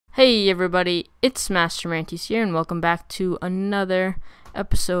Hey everybody, it's Master Manatees here, and welcome back to another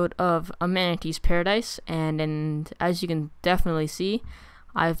episode of A Manatee's Paradise. And as you can definitely see,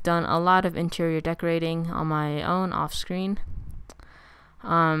 I've done a lot of interior decorating on my own off screen.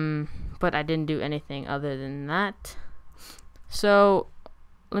 But I didn't do anything other than that. So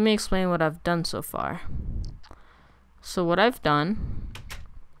let me explain what I've done so far. So what I've done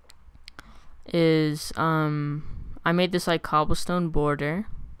is I made this like cobblestone border.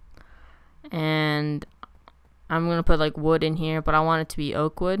 And I'm gonna put like wood in here, but I want it to be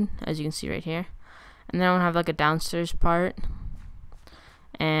oak wood, as you can see right here. And then I'm gonna have like a downstairs part,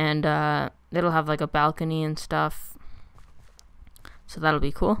 and it'll have like a balcony and stuff, so that'll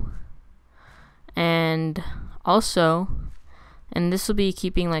be cool. And also, and this will be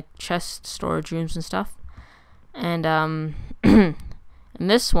keeping like chest storage rooms and stuff. And in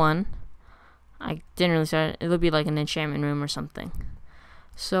this one, I didn't really start. It'll be like an enchantment room or something.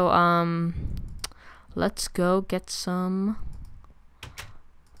 So, let's go get some.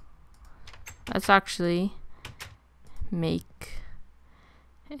 Let's actually make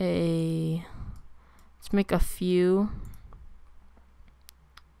a. Let's make a few.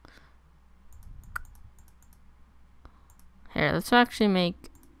 Here, let's actually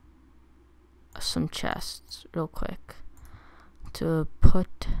make some chests real quick to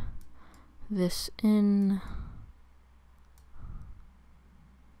put this in.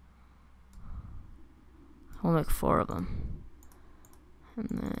 We'll make 4 of them, and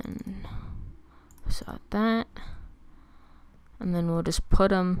then so that, and then we'll just put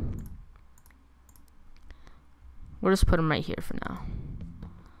them. We'll just put them right here for now.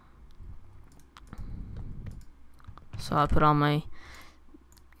 So I'll put all my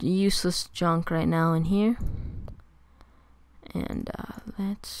useless junk right now in here, and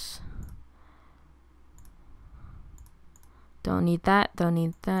let's. Don't need that. Don't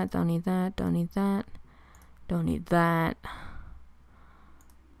need that. Don't need that. Don't need that. Don't need that.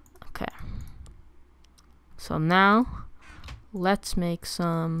 Okay. So now, let's make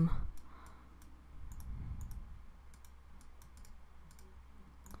some.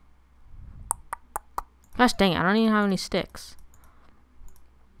 Gosh dang it, I don't even have any sticks.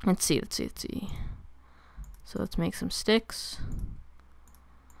 Let's see. So let's make some sticks.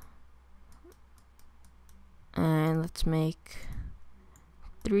 And let's make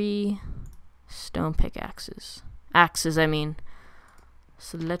 3 stone pickaxes. Axes, I mean.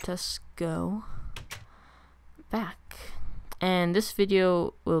 So let us go back. And this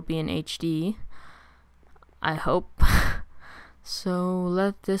video will be in HD, I hope. So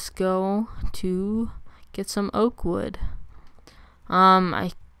let this go to get some oak wood.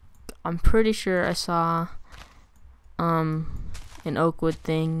 I'm pretty sure I saw an oak wood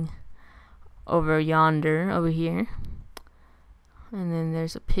thing over yonder, over here. And then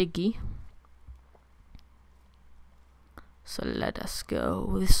there's a piggy. So let us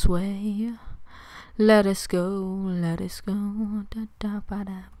go this way. Let us go. Let us go. Da, da, ba,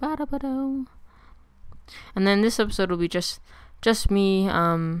 da, ba, da, ba, da. And then this episode will be just me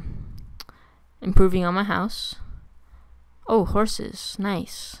improving on my house. Oh, horses.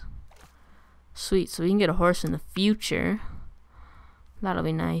 Nice. Sweet. So we can get a horse in the future. That'll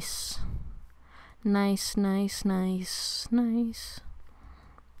be nice. Nice.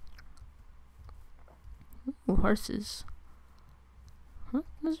 Ooh, horses. Huh,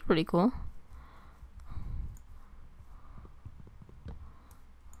 this is pretty cool.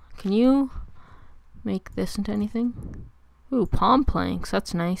 Can you make this into anything? Ooh, palm planks.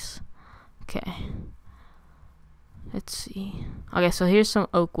 That's nice. Okay. Let's see. Okay, so here's some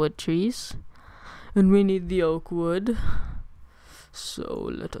oak wood trees. And we need the oak wood. So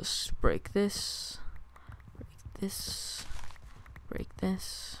let us break this. Break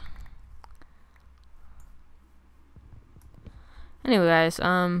this. Anyway, guys,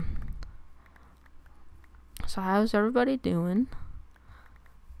 so how's everybody doing?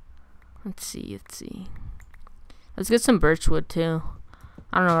 Let's see. Let's get some birch wood too.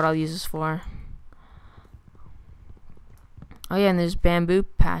 I don't know what I'll use this for. Oh yeah, and there's bamboo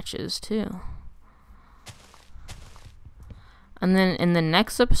patches too. And then in the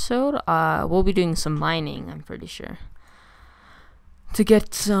next episode, we'll be doing some mining, I'm pretty sure, to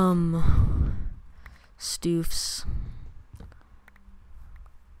get some stoofs.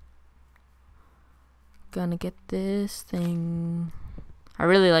 Gonna get this thing. I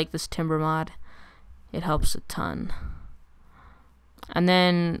really like this timber mod. It helps a ton. And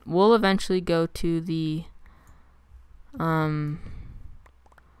then we'll eventually go to the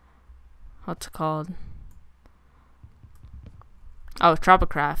what's it called? Oh,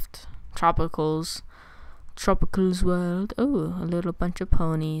 Tropicraft. Tropical's world. Oh, a little bunch of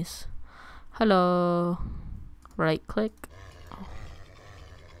ponies. Hello. Right click.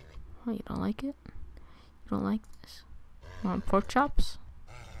 Oh, you don't like it? You don't like this? You want pork chops?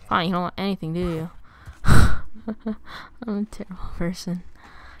 Fine, you don't want anything, do you? I'm a terrible person.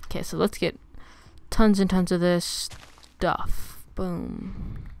 Okay, so let's get tons and tons of this stuff.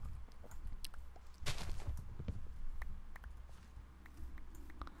 Boom.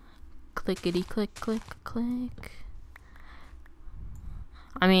 Clickety click click click.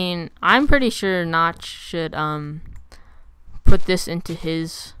 I mean, I'm pretty sure Notch should put this into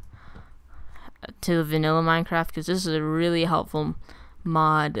his to vanilla Minecraft, because this is a really helpful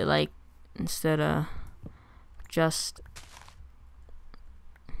mod, like, instead of just,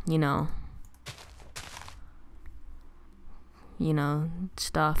 you know,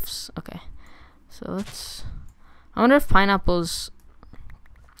 stuffs. Okay, so let's, I wonder if pineapples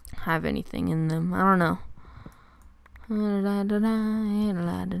have anything in them. I don't know.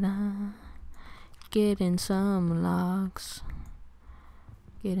 Getting some logs.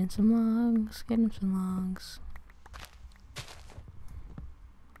 Getting some logs. Getting some logs.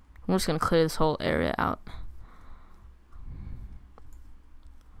 I'm just gonna clear this whole area out.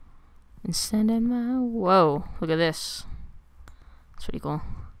 And send it my. Whoa! Look at this. It's pretty cool.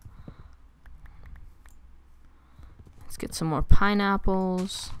 Let's get some more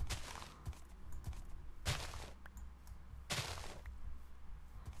pineapples.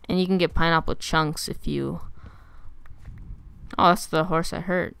 And you can get pineapple chunks if you... Oh, that's the horse I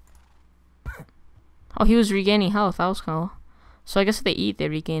hurt. Oh, he was regaining health. That was cool. So I guess if they eat, they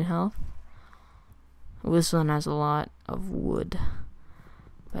regain health. This one has a lot of wood.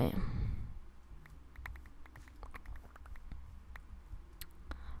 Bam.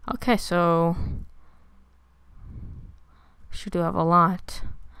 Okay, so... should do have a lot.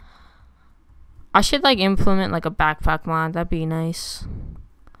 I should, like, implement, like, a backpack mod. That'd be nice.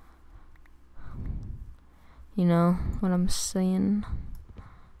 You know what I'm saying?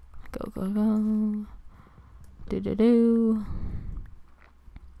 Go, go, go. Do, do, do.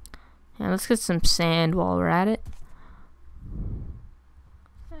 Yeah, let's get some sand while we're at it.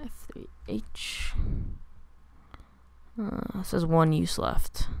 F3H. It says 1 use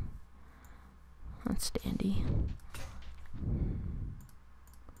left. That's dandy.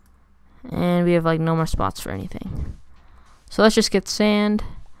 And we have, like, no more spots for anything. So let's just get sand.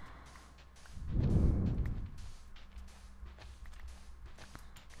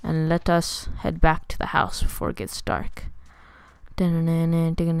 And let us head back to the house before it gets dark. Oh.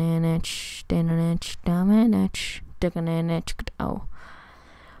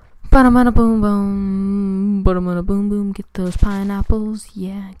 Bada boom boom. Bada boom boom. Get those pineapples.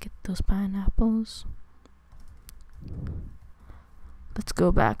 Yeah, get those pineapples. Let's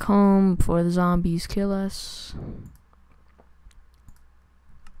go back home before the zombies kill us.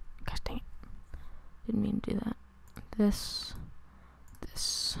 Gosh dang it. Didn't mean to do that. This.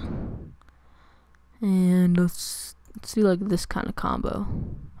 And let's do like this kind of combo.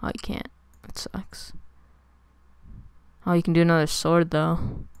 Oh, you can't. That sucks. Oh, you can do another sword though.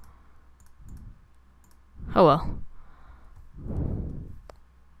 Oh well.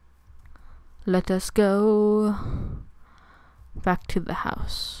 Let us go back to the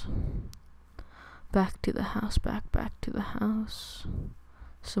house. Back to the house. Back to the house.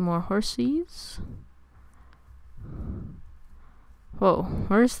 Some more horsies. Whoa,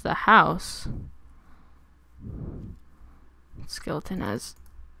 where's the house? Skeleton has...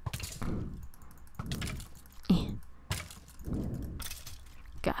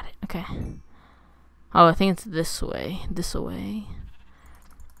 Got it, okay. Oh, I think it's this way. This way.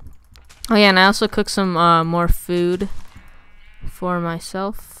 Oh yeah, and I also cooked some more food for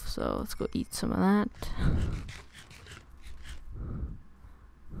myself. So let's go eat some of that.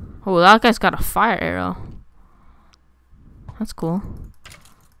 Oh, that guy's got a fire arrow. That's cool.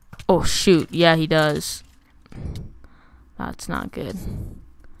 Oh shoot, yeah he does. That's not good.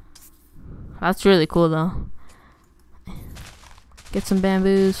 That's really cool though. Get some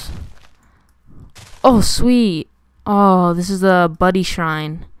bamboos. Oh sweet. Oh, this is the buddy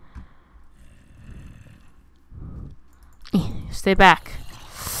shrine. Stay back.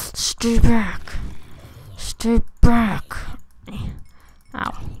 Stay back. Stay back.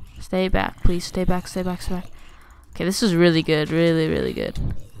 Ow. Stay back, please. Stay back, stay back, stay back. Okay, this is really good. Really, really good.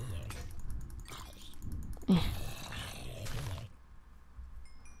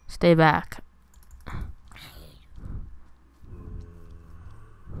 Stay back.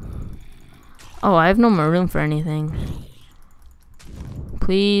 Oh, I have no more room for anything.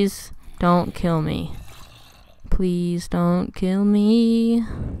 Please don't kill me. Please don't kill me.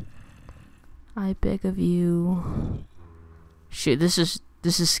 I beg of you. Shoot, this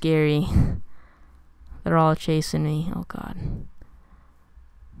is scary. They're all chasing me. Oh god.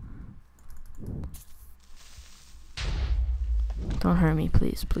 Don't hurt me,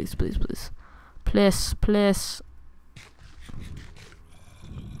 please, please, please, please. Please, please.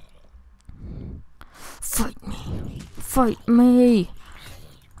 Fight me. Fight me.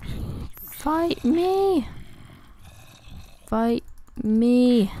 Fight me. Fight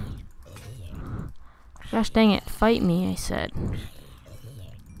me. Gosh dang it. Fight me, I said.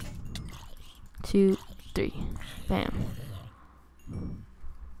 2, 3. Bam.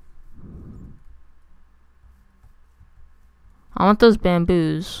 I want those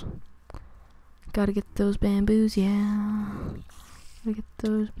bamboos. Gotta get those bamboos, yeah. Gotta get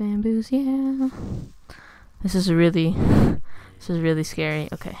those bamboos, yeah. This is really scary.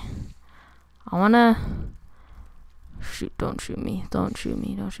 Okay. I wanna shoot. Don't shoot me. Don't shoot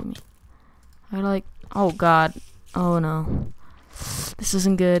me. Don't shoot me. I like. Oh god. Oh no. This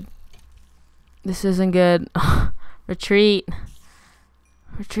isn't good. This isn't good. Retreat.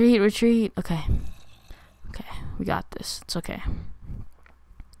 Retreat. Retreat. Okay. Okay. We got this. It's okay.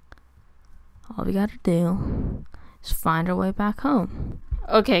 All we gotta do is find our way back home.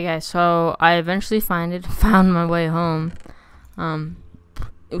 Okay, guys. So I eventually found my way home.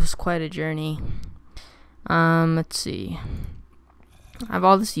 It was quite a journey. Let's see. I have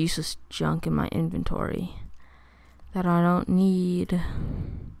all this useless junk in my inventory that I don't need.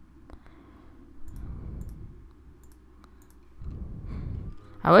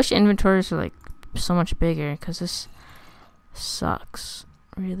 I wish inventories were like so much bigger, because this sucks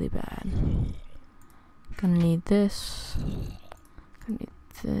really bad. Gonna need this. Gonna need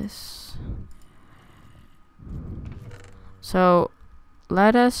this. So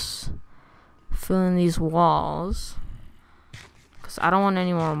let us fill in these walls, because I don't want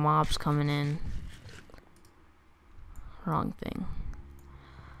any more mobs coming in. Wrong thing.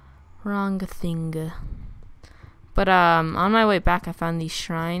 Wrong thing. But on my way back I found these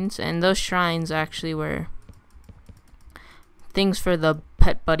shrines, and those shrines actually were things for the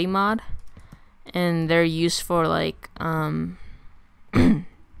Pet Buddy mod, and they're used for like they're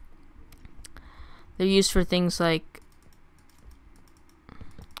used for things like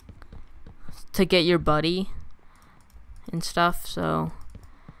to get your buddy and stuff. So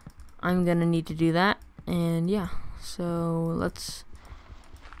I'm gonna need to do that, and yeah, so let's.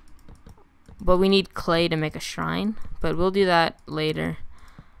 But we need clay to make a shrine, but we'll do that later.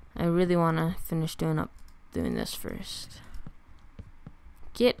 I really want to finish doing this first.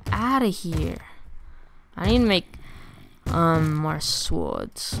 Get out of here. I need to make more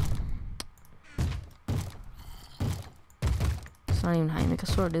swords. It's not even how you make a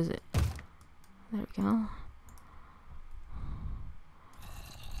sword, is it? There we go.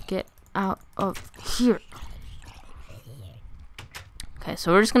 Get out of here. Okay,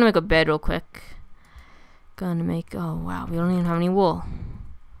 so we're just gonna make a bed real quick. Gonna make, oh wow, we don't even have any wool.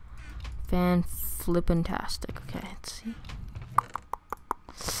 Fan-flippin-tastic. Okay, let's see.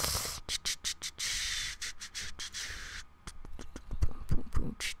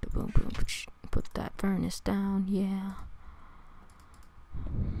 Put that furnace down, yeah.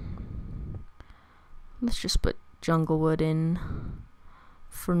 Let's just put jungle wood in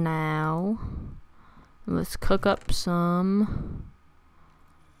for now. Let's cook up some.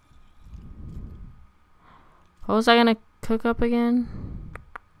 What was I gonna cook up again?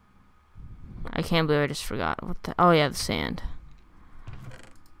 I can't believe I just forgot. What the? Oh yeah, the sand.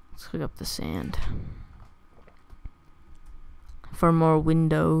 Let's cook up the sand for more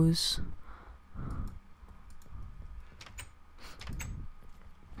windows.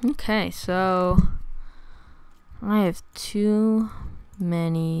 Okay, so I have too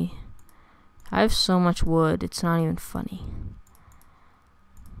many. I have so much wood, it's not even funny.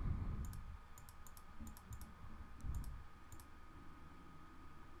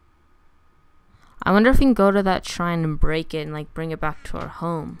 I wonder if we can go to that shrine and break it and like bring it back to our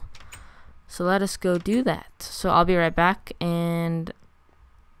home. So let us go do that. So I'll be right back, and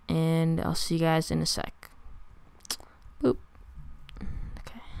I'll see you guys in a sec. Boop.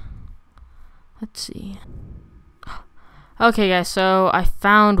 Okay. Let's see. Okay guys, so I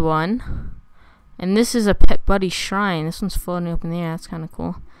found one. And this is a Pet Buddy shrine. This one's floating up in the air. That's kind of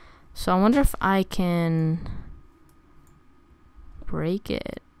cool. So I wonder if I can break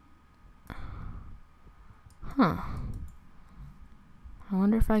it. Huh. I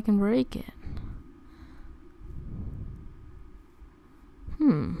wonder if I can break it.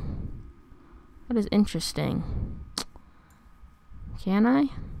 That is interesting. Can I?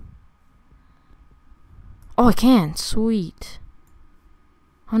 Oh, I can. Sweet.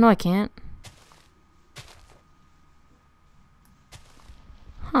 Oh, no, I can't.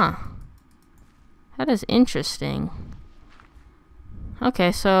 Huh. That is interesting.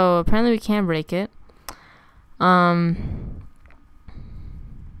 Okay, so apparently we can break it. Yeah,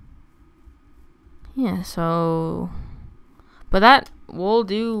 so... But that we'll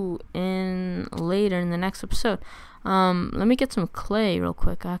do in later in the next episode. Let me get some clay real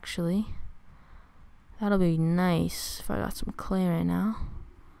quick, actually. That'll be nice if I got some clay right now.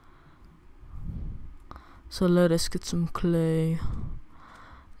 So let us get some clay.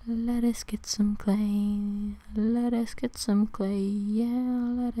 Let us get some clay. Let us get some clay.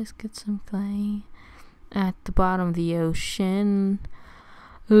 Yeah, let us get some clay. At the bottom of the ocean.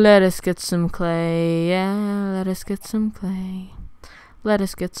 Let us get some clay. Yeah, let us get some clay. Let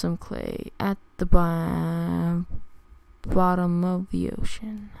us get some clay at the bottom of the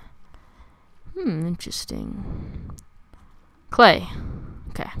ocean. Interesting. Clay.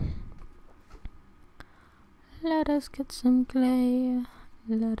 Okay. Let us get some clay.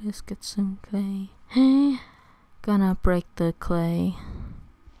 Let us get some clay. Gonna break the clay.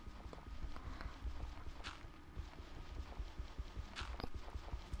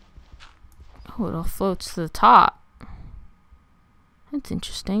 Oh, it all floats to the top. That's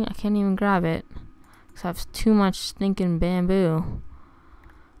interesting. I can't even grab it because I have too much stinking bamboo.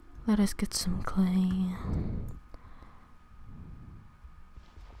 Let us get some clay.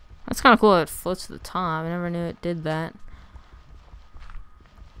 That's kind of cool. It floats to the top. I never knew it did that.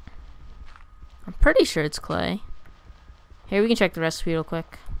 I'm pretty sure it's clay. Here, we can check the recipe real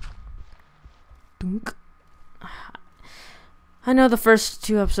quick. Dunk. I know the first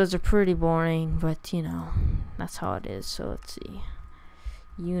 2 episodes are pretty boring, but you know, that's how it is. So let's see.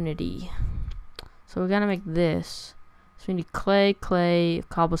 Unity. So we're gonna make this. So we need clay,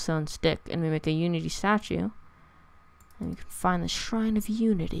 cobblestone, stick, and we make a unity statue. And we can find the Shrine of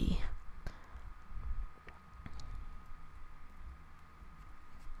Unity.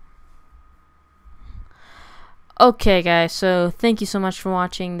 Okay, guys, so thank you so much for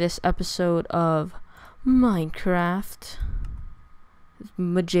watching this episode of Minecraft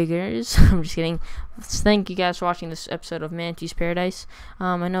Majiggers. I'm just kidding. Thank you guys for watching this episode of Manatee's Paradise.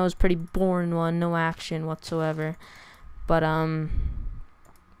 I know it was a pretty boring one, no action whatsoever, but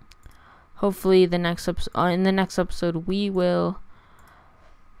hopefully in the next episode we will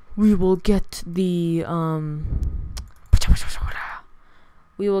get the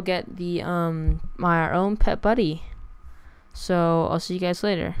our own pet buddy. So I'll see you guys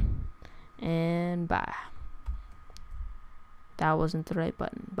later, and bye. That wasn't the right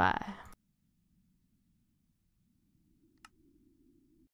button. Bye.